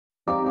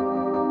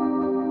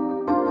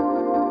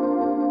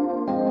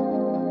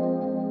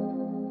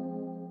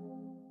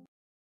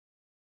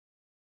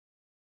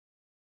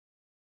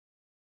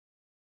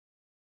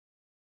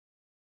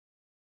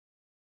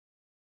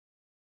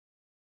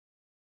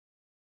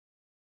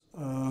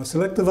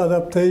Selective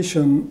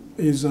adaptation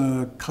is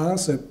a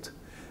concept,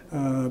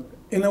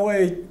 in a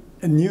way,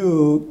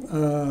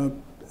 new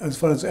as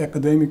far as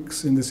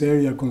academics in this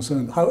area are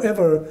concerned.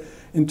 However,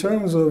 in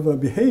terms of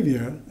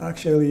behavior,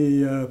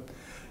 actually,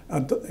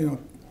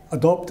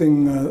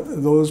 adopting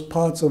those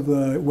parts of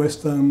the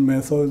Western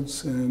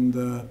methods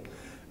and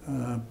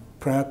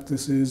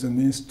practices and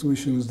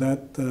institutions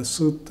that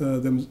suit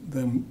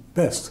them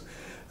best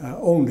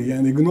only,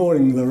 and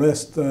ignoring the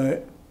rest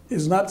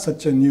is not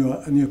such a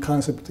new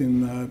concept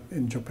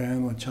in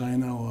Japan or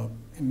China or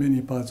in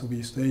many parts of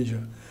East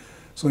Asia.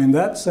 So in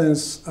that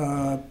sense,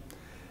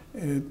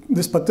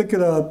 this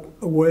particular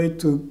way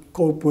to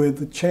cope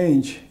with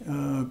change,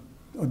 a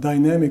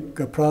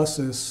dynamic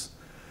process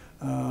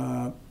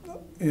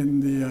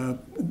in the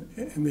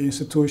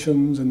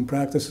institutions and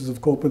practices of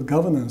corporate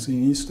governance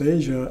in East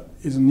Asia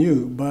is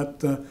new.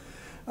 But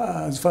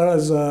as far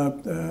as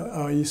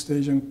our East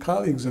Asian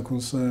colleagues are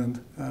concerned,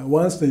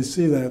 once they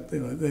see that,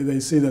 they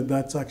see that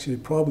that's actually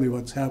probably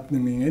what's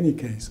happening in any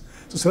case.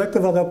 So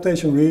selective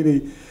adaptation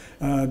really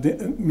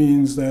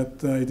means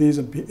that it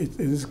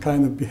is a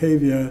kind of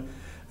behavior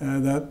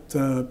that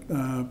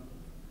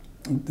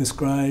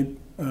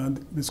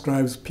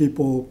describes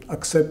people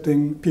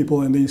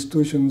and the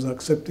institutions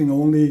accepting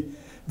only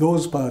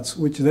those parts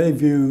which they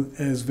view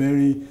as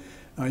very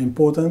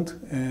important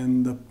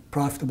and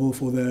profitable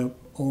for their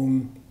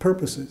own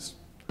purposes.